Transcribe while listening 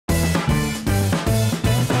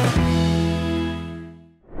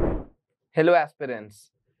Hello aspirants.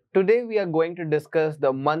 Today we are going to discuss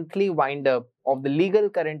the monthly wind-up of the legal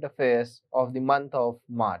current affairs of the month of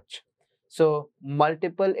March. So,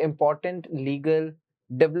 multiple important legal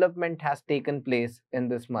development has taken place in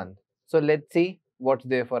this month. So, let's see what's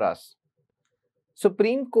there for us.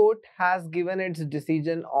 Supreme Court has given its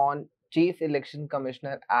decision on Chief Election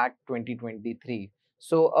Commissioner Act 2023.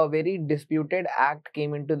 So a very disputed act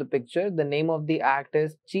came into the picture. The name of the act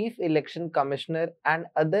is Chief Election Commissioner and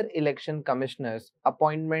Other Election Commissioners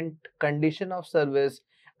Appointment, Condition of Service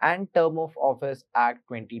and Term of Office Act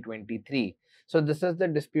 2023. So this is the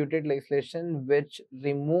disputed legislation which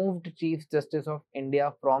removed Chief Justice of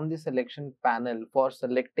India from the selection panel for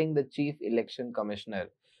selecting the Chief Election Commissioner.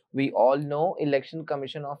 We all know Election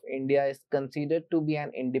Commission of India is considered to be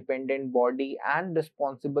an independent body and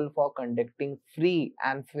responsible for conducting free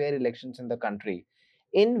and fair elections in the country,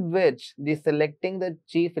 in which the selecting the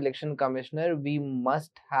chief election commissioner we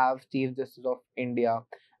must have Chief Justice of India.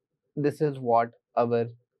 This is what our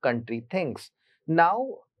country thinks. Now,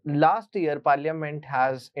 last year, Parliament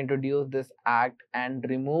has introduced this act and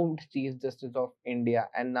removed Chief Justice of India,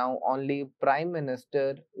 and now only Prime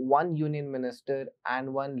Minister, one Union Minister,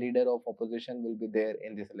 and one leader of opposition will be there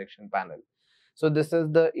in this election panel. So, this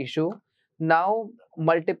is the issue. Now,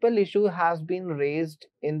 multiple issue has been raised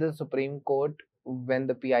in the Supreme Court when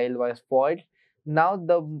the PIL was filed. Now,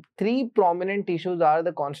 the three prominent issues are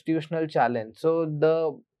the constitutional challenge. So,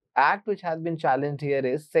 the act which has been challenged here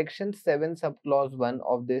is section 7 subclause 1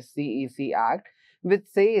 of this CEC act, which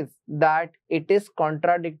says that it is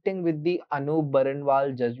contradicting with the Anup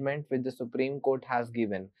Baranwal judgment which the Supreme Court has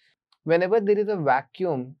given. Whenever there is a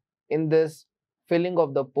vacuum in this filling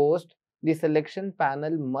of the post, the selection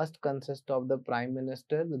panel must consist of the Prime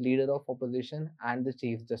Minister, the leader of opposition, and the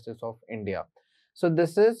Chief Justice of India. So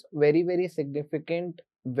this is very significant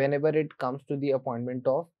whenever it comes to the appointment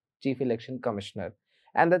of Chief Election Commissioner.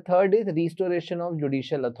 And the third is restoration of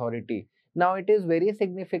judicial authority. Now it is very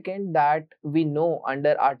significant that we know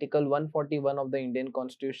under Article 141 of the Indian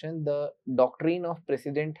Constitution, the doctrine of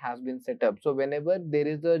precedent has been set up. So whenever there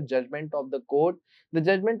is a judgment of the court, the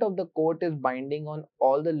judgment of the court is binding on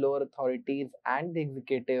all the lower authorities and the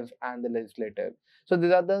executive and the legislative. So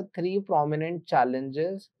these are the three prominent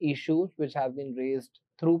challenges, issues which have been raised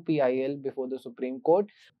through PIL before the Supreme Court.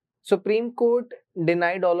 Supreme Court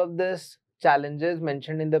denied all of this challenges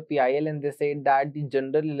mentioned in the PIL, and they said that the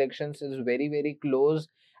general elections is very close,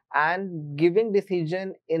 and giving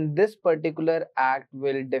decision in this particular act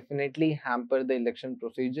will definitely hamper the election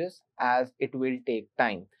procedures as it will take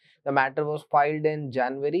time. The matter was filed in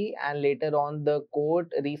January and later on the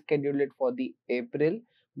court rescheduled it for the April,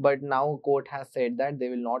 but now court has said that they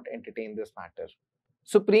will not entertain this matter.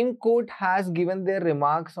 Supreme Court has given their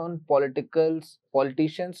remarks on politicians'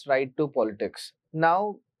 right to politics.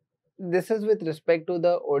 Now, this is with respect to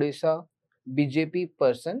the Odisha BJP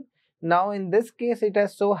person. Now, in this case, it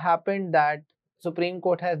has so happened that Supreme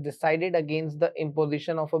Court has decided against the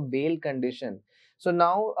imposition of a bail condition. So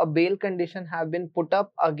now a bail condition have been put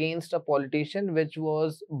up against a politician which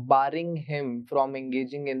was barring him from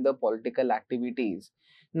engaging in the political activities.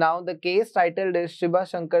 Now the case titled is Shiva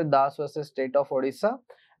Shankar Das versus State of Odisha,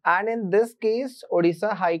 and in this case,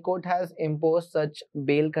 Odisha High Court has imposed such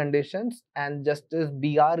bail conditions, and Justice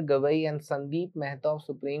B.R. Gavai and Sandeep Mehta of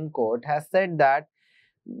Supreme Court has said that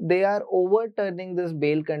they are overturning this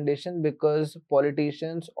bail condition because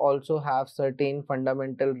politicians also have certain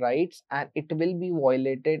fundamental rights and it will be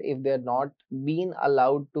violated if they are not being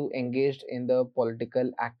allowed to engage in the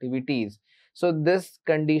political activities. So this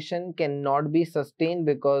condition cannot be sustained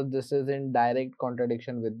because this is in direct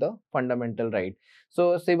contradiction with the fundamental right.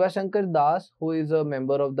 So Shiva Shankar Das, who is a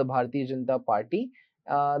member of the Bharatiya Janata Party,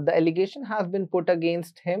 the allegation has been put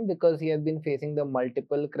against him because he has been facing the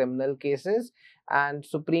multiple criminal cases, and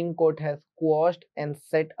Supreme Court has quashed and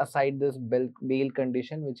set aside this bail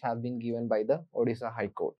condition which has been given by the Odisha High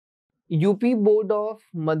Court. UP Board of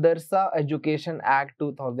Madarsa Education Act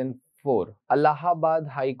 2004. Allahabad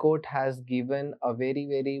High Court has given a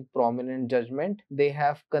very prominent judgment. They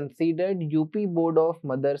have considered UP Board of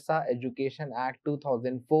Madarsa Education Act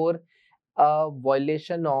 2004 a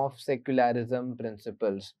violation of secularism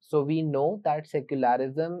principles. So we know that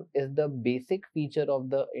secularism is the basic feature of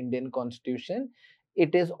the Indian Constitution.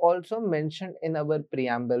 It is also mentioned in our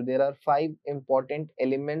preamble. There are 5 important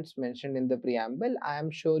elements mentioned in the preamble. I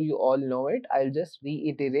am sure you all know it. I'll just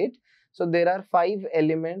reiterate. So there are 5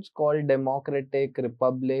 elements called democratic,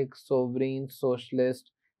 republic, sovereign,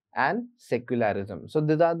 socialist, and secularism. So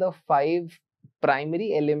these are the 5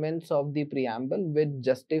 primary elements of the preamble which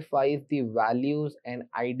justifies the values and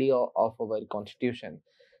idea of our constitution.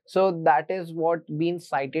 So that is what been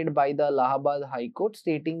cited by the Allahabad High Court,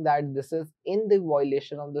 stating that this is in the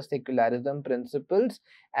violation of the secularism principles,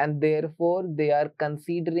 and therefore they are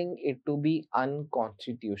considering it to be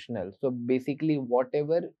unconstitutional. So basically,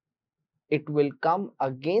 whatever it will come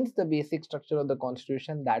against the basic structure of the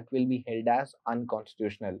constitution, that will be held as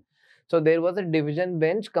unconstitutional. So there was a division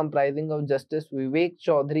bench comprising of Justice Vivek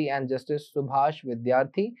Chaudhary and Justice Subhash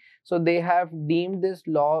Vidyarthi. So they have deemed this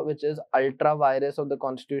law which is ultra virus of the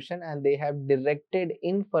constitution, and they have directed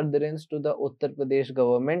in furtherance to the Uttar Pradesh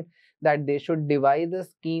government that they should devise a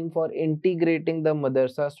scheme for integrating the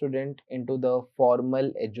madrasa student into the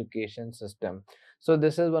formal education system. So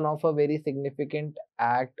this is one of a very significant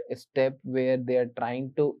act step where they are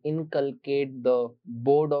trying to inculcate the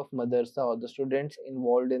board of madrasa or the students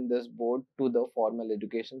involved in this board to the formal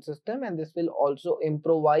education system, and this will also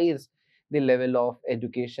improvise the level of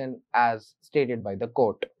education as stated by the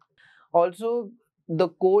court. Also, the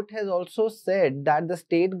court has also said that the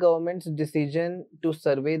state government's decision to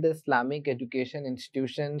survey the Islamic education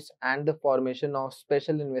institutions and the formation of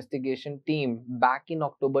special investigation team back in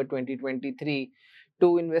October 2023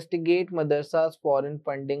 to investigate madrasa's foreign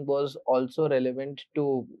funding was also relevant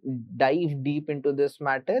to dive deep into this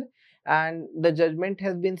matter. And the judgment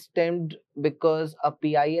has been stemmed because a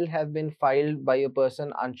PIL has been filed by a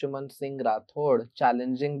person, Anshuman Singh Rathod,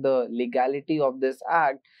 challenging the legality of this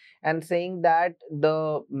act and saying that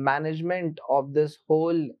the management of this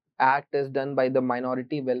whole act is done by the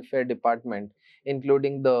minority welfare department,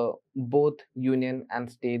 including the both union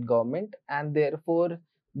and state government, and therefore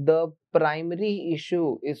the primary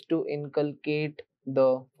issue is to inculcate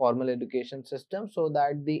the formal education system so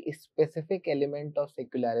that the specific element of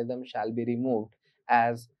secularism shall be removed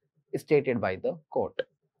as stated by the court.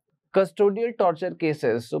 Custodial torture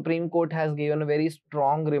cases, Supreme Court has given a very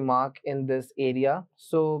strong remark in this area.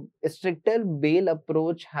 So a stricter bail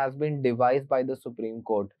approach has been devised by the Supreme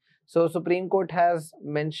Court. So Supreme Court has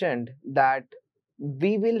mentioned that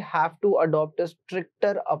we will have to adopt a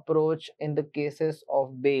stricter approach in the cases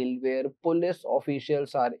of bail where police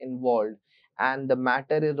officials are involved and the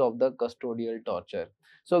matter is of the custodial torture.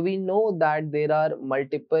 So we know that there are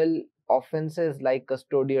multiple offenses like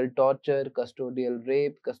custodial torture, custodial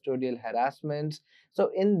rape, custodial harassments.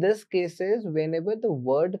 So in these cases, whenever the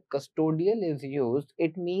word custodial is used,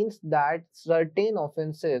 it means that certain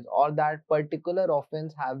offenses or that particular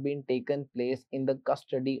offense have been taken place in the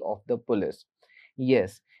custody of the police.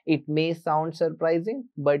 Yes, it may sound surprising,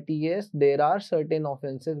 but yes, there are certain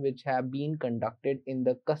offenses which have been conducted in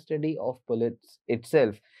the custody of police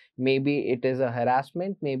itself. Maybe it is a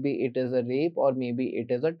harassment, maybe it is a rape, or maybe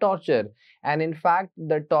it is a torture. And in fact,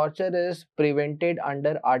 the torture is prevented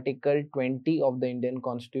under Article 20 of the Indian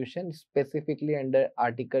Constitution, specifically under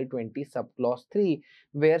Article 20, Subclause 3,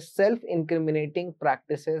 where self incriminating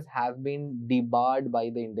practices have been debarred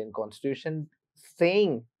by the Indian Constitution,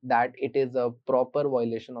 saying that it is a proper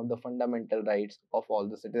violation of the fundamental rights of all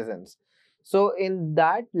the citizens. So, in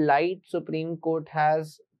that light, Supreme Court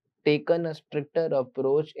has taken a stricter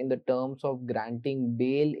approach in the terms of granting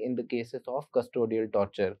bail in the cases of custodial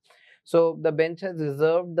torture. So the bench has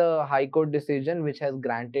reserved the High Court decision which has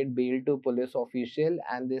granted bail to police official,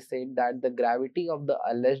 and they said that the gravity of the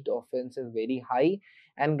alleged offence is very high,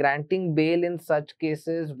 and granting bail in such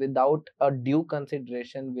cases without a due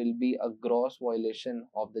consideration will be a gross violation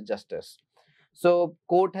of the justice. So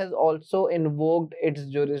court has also invoked its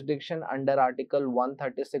jurisdiction under Article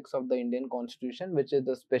 136 of the Indian Constitution, which is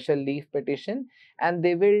the special leave petition, and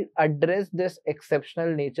they will address this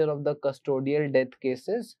exceptional nature of the custodial death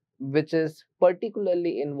cases, which is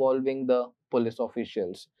particularly involving the police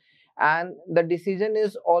officials. And the decision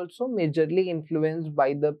is also majorly influenced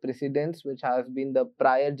by the precedents which has been the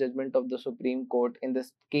prior judgment of the Supreme Court in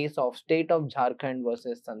this case of State of Jharkhand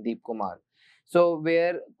versus Sandeep Kumar. So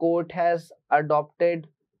where court has adopted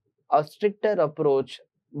a stricter approach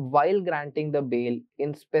while granting the bail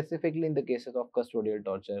in specifically in the cases of custodial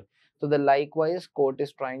torture. So the likewise court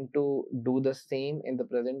is trying to do the same in the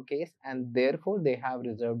present case, and therefore they have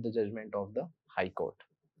reserved the judgment of the High Court.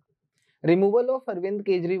 Removal of Arvind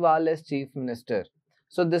Kejriwal as Chief Minister.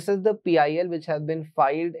 So this is the PIL which has been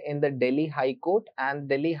filed in the Delhi High Court, and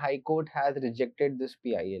Delhi High Court has rejected this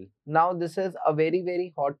PIL. Now this is a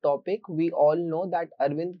very hot topic. We all know that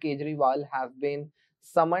Arvind Kejriwal has been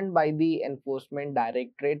summoned by the Enforcement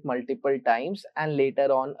Directorate multiple times and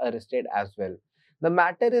later on arrested as well. The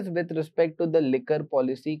matter is with respect to the liquor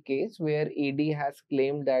policy case where ED has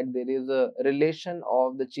claimed that there is a relation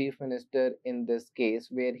of the chief minister in this case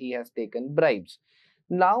where he has taken bribes.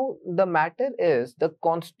 Now the matter is, the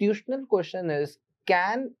constitutional question is,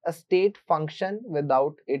 can a state function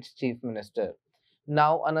without its chief minister?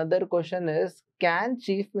 Now another question is, can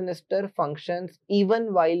Chief Minister functions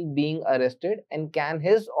even while being arrested, and can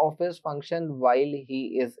his office function while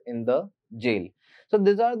he is in the jail? So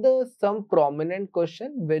these are the some prominent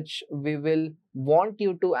questions which we will want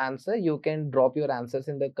you to answer. You can drop your answers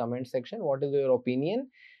in the comment section. What is your opinion?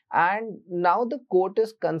 And now the court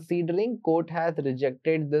has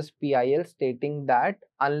rejected this PIL, stating that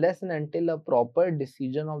unless and until a proper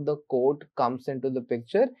decision of the court comes into the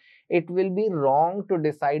picture, it will be wrong to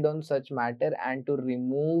decide on such matter and to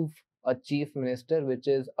remove a chief minister, which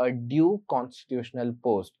is a due constitutional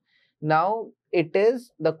post. Now,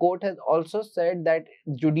 the court has also said that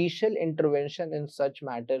judicial intervention in such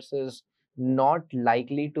matters is not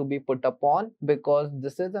likely to be put upon, because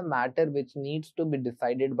this is a matter which needs to be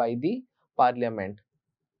decided by the parliament.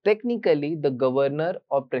 Technically, the governor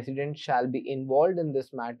or president shall be involved in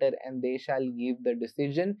this matter, and they shall give the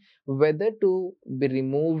decision whether to be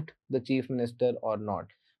removed the chief minister or not,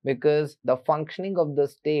 because the functioning of the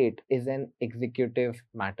state is an executive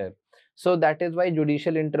matter. So that is why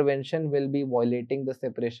judicial intervention will be violating the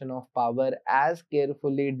separation of power as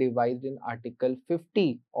carefully devised in Article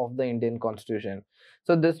 50 of the Indian Constitution.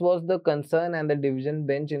 So this was the concern, and the division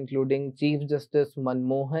bench, including Chief Justice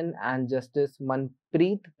Manmohan and Justice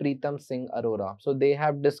Manpreet Preetham Singh Arora. So they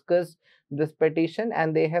have discussed this petition,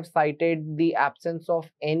 and they have cited the absence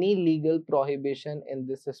of any legal prohibition in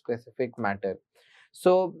this specific matter.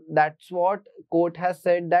 So that's what court has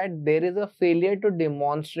said, that there is a failure to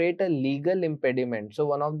demonstrate a legal impediment. So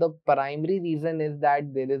one of the primary reason is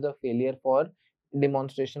that there is a failure for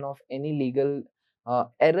demonstration of any legal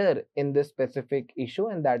error in this specific issue,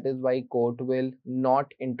 and that is why court will not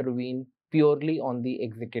intervene purely on the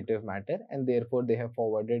executive matter, and therefore they have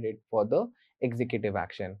forwarded it for the executive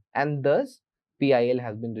action, and thus PIL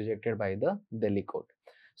has been rejected by the Delhi court.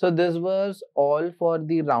 So this was all for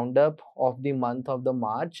the roundup of the month of the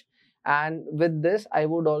March. And with this, I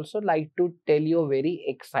would also like to tell you a very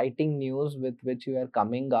exciting news with which we are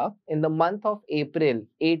coming up. In the month of April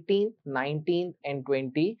 18th, 19th, and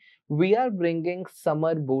 20th, we are bringing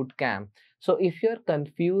summer boot camp. So if you're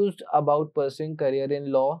confused about pursuing career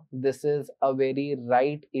in law, this is a very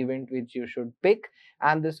right event which you should pick.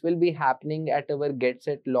 And this will be happening at our Get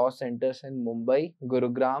Set Law Centers in Mumbai,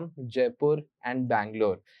 Gurugram, Jaipur, and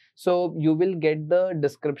Bangalore. So you will get the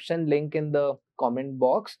description link in the comment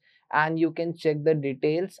box, and you can check the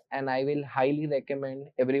details, and I will highly recommend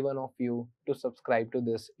every one of you to subscribe to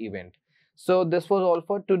this event. So this was all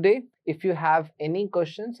for today. If you have any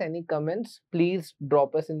questions, any comments, please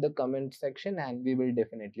drop us in the comment section and we will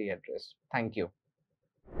definitely address. Thank you.